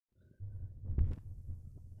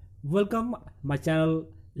Welcome my channel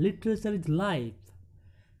Literature is Life.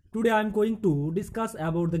 Today I am going to discuss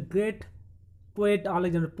about the great poet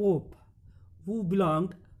Alexander Pope, who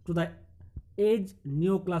belonged to the age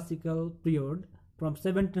neoclassical period from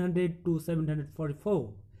 1700 to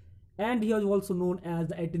 1744, and he was also known as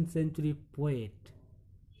the 18th century poet.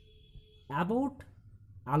 About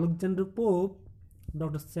Alexander Pope,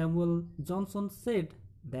 Dr. Samuel Johnson said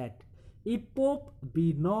that if Pope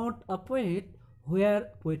be not a poet, where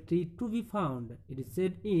poetry to be found? It is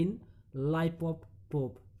said in Life of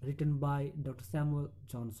Pope, written by Dr. Samuel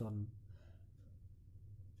Johnson.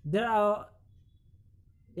 There are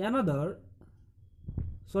another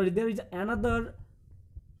there is another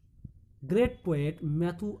great poet,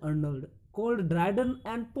 Matthew Arnold, called Dryden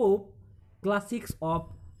and Pope classics of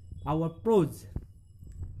our prose.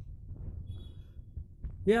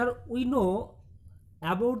 Here we know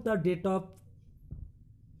about the date of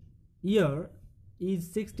year is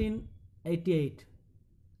 1688.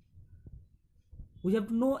 We have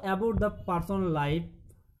to know about the personal life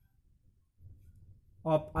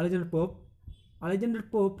of Alexander Pope. Alexander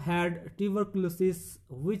Pope had tuberculosis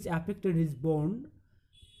which affected his bone.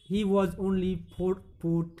 He was only 4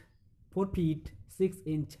 feet 6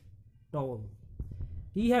 inches tall.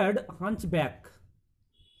 He had hunchback.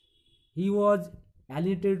 He was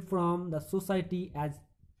alienated from the society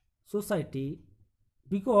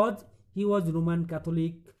because he was Roman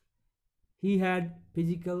Catholic. He had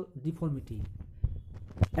physical deformity.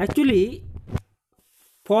 Actually,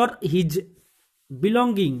 for his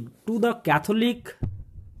belonging to the Catholic,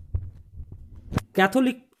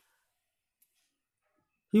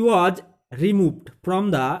 he was removed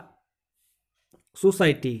from the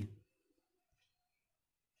society.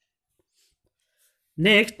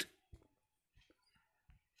 Next,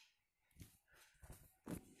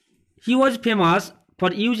 he was famous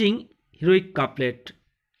for using heroic couplet.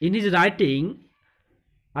 In his writing,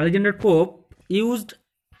 Alexander Pope used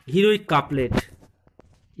heroic couplet.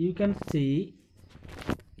 You can see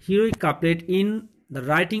heroic couplet in the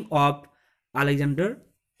writing of Alexander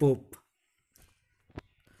Pope.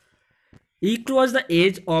 It was the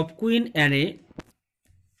age of Queen Anne.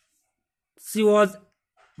 She was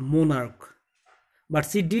monarch, but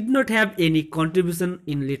she did not have any contribution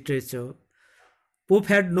in literature. Pope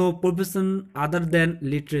had no profession other than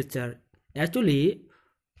literature. Actually,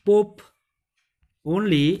 Pope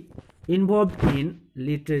only involved in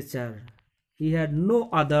literature. He had no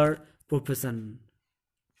other profession.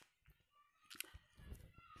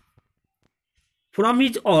 From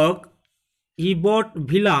his work, he bought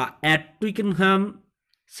villa at Twickenham,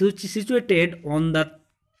 situated on the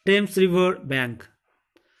Thames River bank.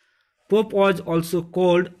 Pope was also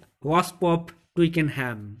called Wasp of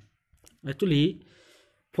Twickenham. Actually,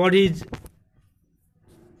 for his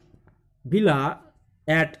villa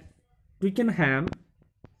at Twickenham,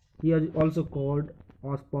 he was also called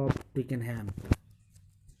Wasp of Twickenham.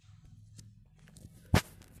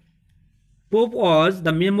 Pope was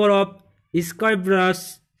the member of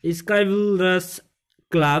Scribner's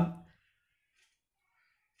Club,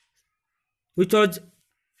 which was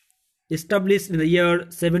established in the year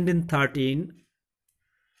 1713,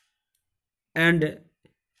 and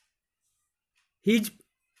his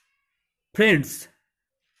friends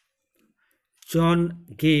John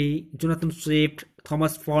Gay, Jonathan Swift,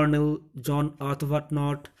 Thomas Farnell, John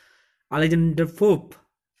Arbuthnot, Alexander Pope,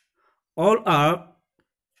 all are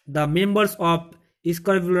the members of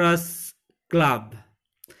Scribner's Club,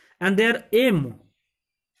 and their aim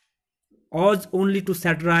was only to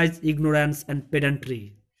satirize ignorance and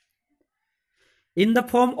pedantry in the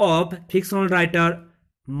form of fictional writer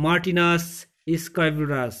Martinus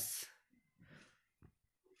Scribnerus.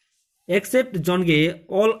 Except John Gay,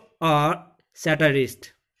 all are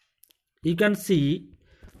satirists. You can see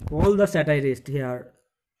all the satirists here.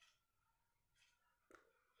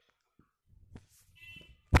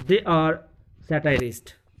 They are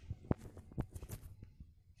satirists.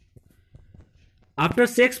 After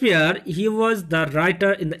Shakespeare, he was the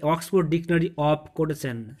writer in the Oxford Dictionary of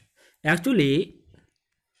Quotation. Actually,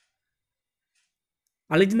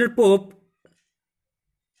 Alexander Pope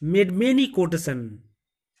made many quotations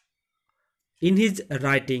in his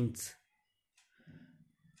writings.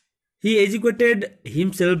 He educated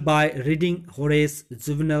himself by reading Horace,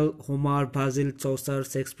 Juvenal, Homer, Virgil, Chaucer,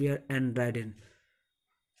 Shakespeare, and Dryden.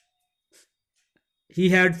 He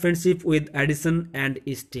had friendship with Addison and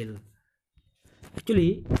Steele.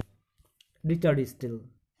 Actually, Richard Steele.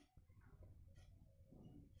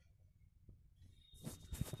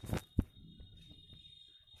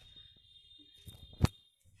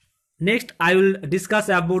 Next, I will discuss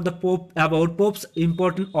about Pope's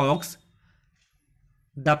important works.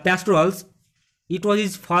 The Pastorals, it was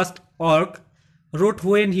his first work, wrote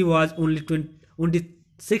when he was only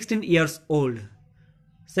 16 years old.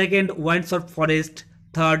 Second, Windsor Forest.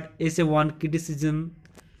 Third, Essay 1, Criticism.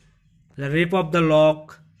 The Rape of the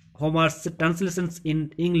Lock, Homer's translations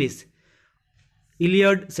in English.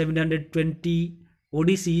 Iliad 720,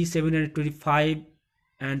 Odyssey 725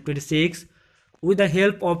 and 26, with the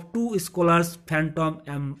help of two scholars, Phantom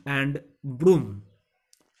and Broom.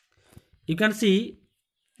 You can see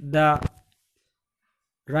the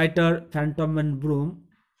writer Phantom and Broom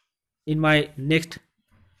in my next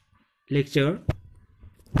lecture.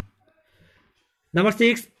 Number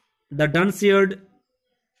 6, the Dunciad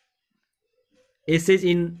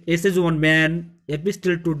Essays on Man,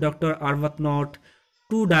 Epistle to Dr. Arbuthnot,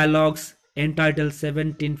 two dialogues entitled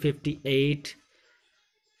 1758,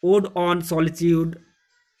 Ode on Solitude,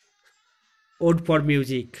 Ode for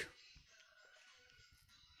Music.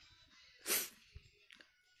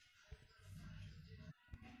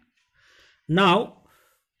 Now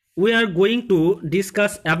we are going to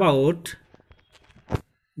discuss about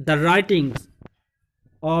the writings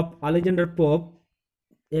of Alexander Pope,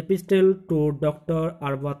 Epistle to Dr.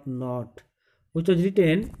 Arbuthnot, which was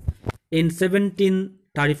written in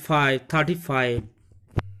 1735.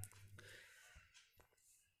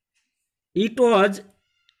 It was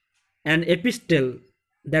an epistle,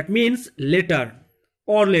 that means letter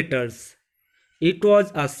or letters. It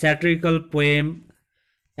was a satirical poem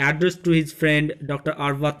addressed to his friend Dr.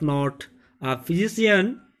 Arbuthnot, a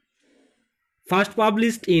physician, first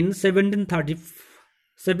published in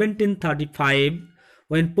 1735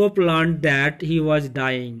 when Pope learned that he was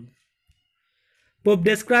dying. Pope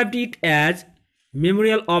described it as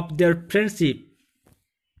memorial of their friendship.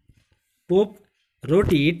 Pope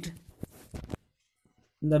wrote it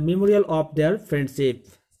the memorial of their friendship.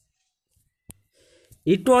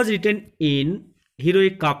 It was written in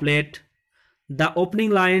heroic couplet. The opening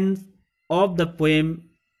lines of the poem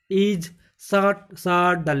is shut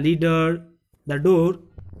the door,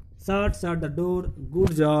 shut the door,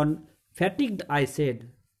 good John, fatigued I said.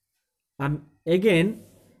 I'm again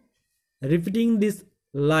repeating this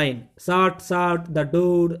line, shut the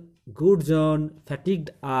door, good John,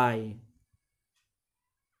 fatigued I.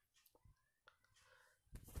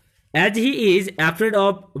 As he is afraid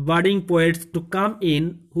of budding poets to come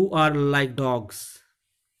in who are like dogs.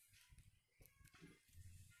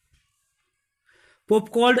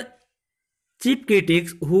 Pope called cheap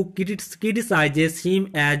critics who criticizes him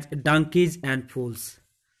as donkeys and fools.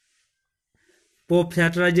 Pope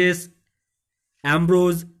satirizes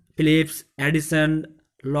Ambrose, Phillips, Addison,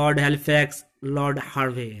 Lord Halifax, Lord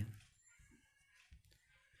Harvey.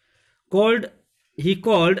 He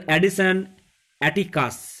called Addison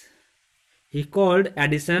Atticus.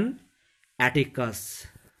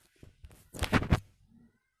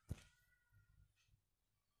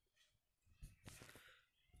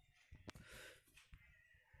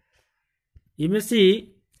 You may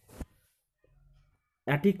see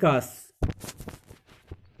Atticus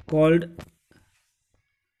called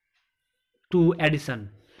to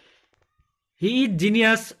Addison. He is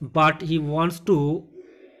genius, but he wants to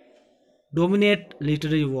dominate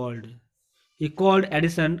literary world. He called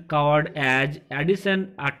Addison coward as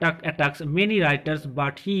Addison attacks many writers,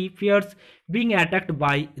 but he fears being attacked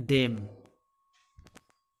by them.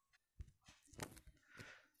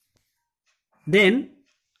 Then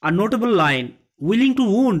a notable line, willing to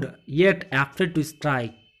wound yet afraid to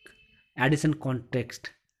strike. Addison context.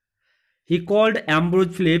 He called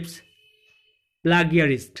Ambrose Phillips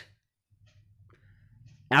plagiarist.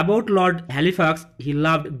 About Lord Halifax, he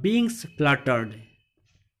loved being flattered.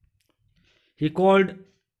 He called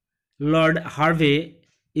Lord Harvey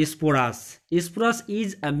Esporus. Esporus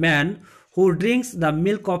is a man who drinks the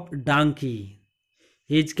milk of donkey.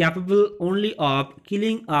 He is capable only of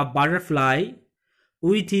killing a butterfly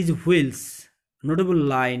with his wheels. Notable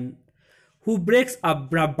line, who breaks a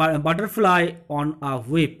butterfly on a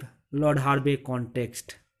whip. Lord Harvey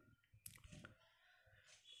context.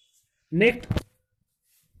 Next,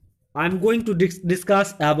 I am going to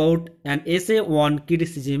discuss about an essay on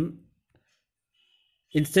criticism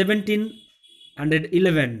in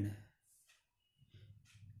 1711.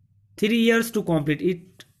 3 years to complete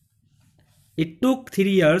it. It took 3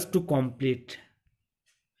 years to complete.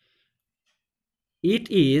 It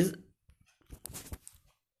is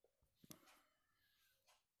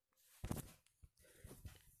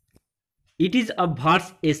a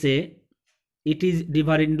verse essay. It is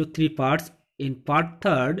divided into 3 parts. In part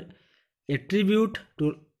 3rd, a tribute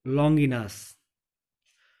to Longinus.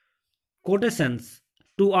 Quotations.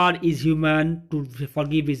 To err is human, to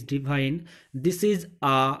forgive is divine. This is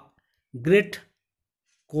a great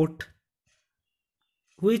quote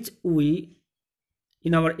which we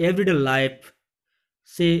in our everyday life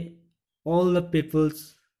say all the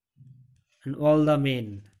peoples and all the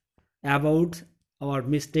men about our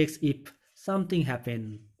mistakes if something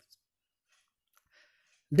happen.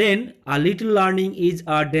 Then a little learning is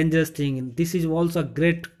a dangerous thing. This is also a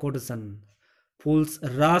great quotation. Fools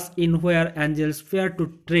rush in where angels fear to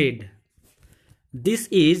tread. This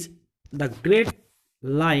is the great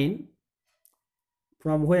line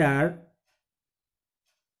from where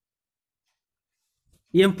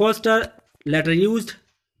M. Foster later used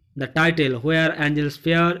the title Where Angels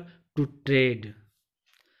Fear to Tread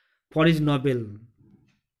for his novel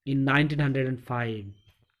in 1905.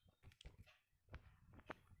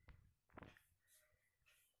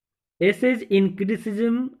 Essays in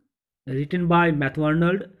Criticism written by Matthew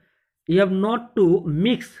Arnold. You have not to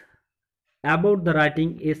mix about the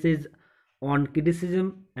writing essays on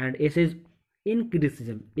criticism and essays in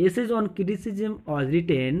criticism. Essays on criticism are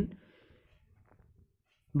written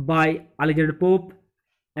by Alexander Pope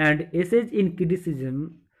and essays in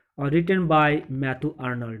criticism are written by Matthew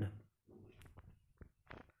Arnold.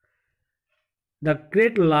 The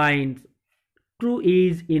great lines true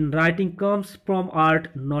is in writing comes from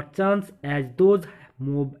art, not chance, as those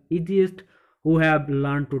move easiest who have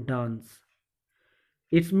learned to dance.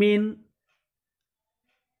 Its meanings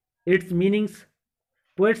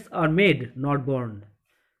poets are made, not born.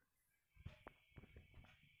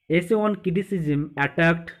 Essay on criticism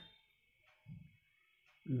attacked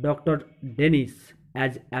Dr. Dennis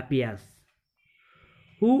as Appius,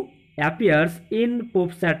 who appears in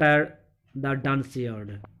Pope's satire The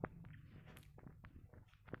Dunciad.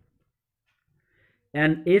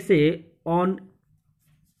 An essay on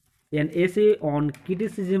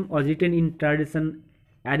criticism was written in tradition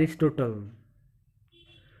Aristotle.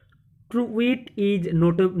 True wit is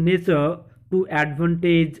nature to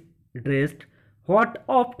advantage dressed, what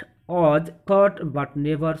oft was thought but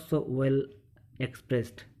never so well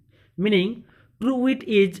expressed. Meaning, true wit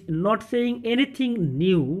is not saying anything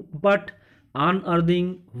new but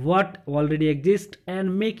unearthing what already exists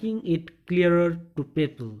and making it clearer to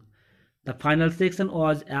people. The final section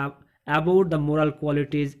was about the moral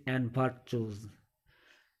qualities and virtues.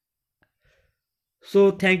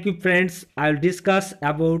 So thank you friends. I will discuss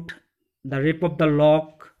about the rape of the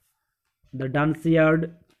lock, the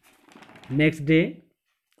Dunciad next day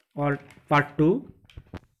or part 2.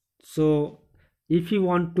 So if you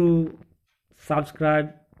want to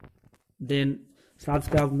subscribe, then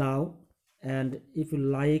subscribe now, and if you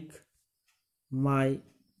like my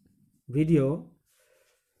video,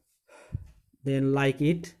 then like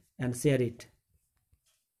it and share it.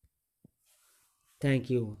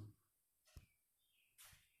 Thank you.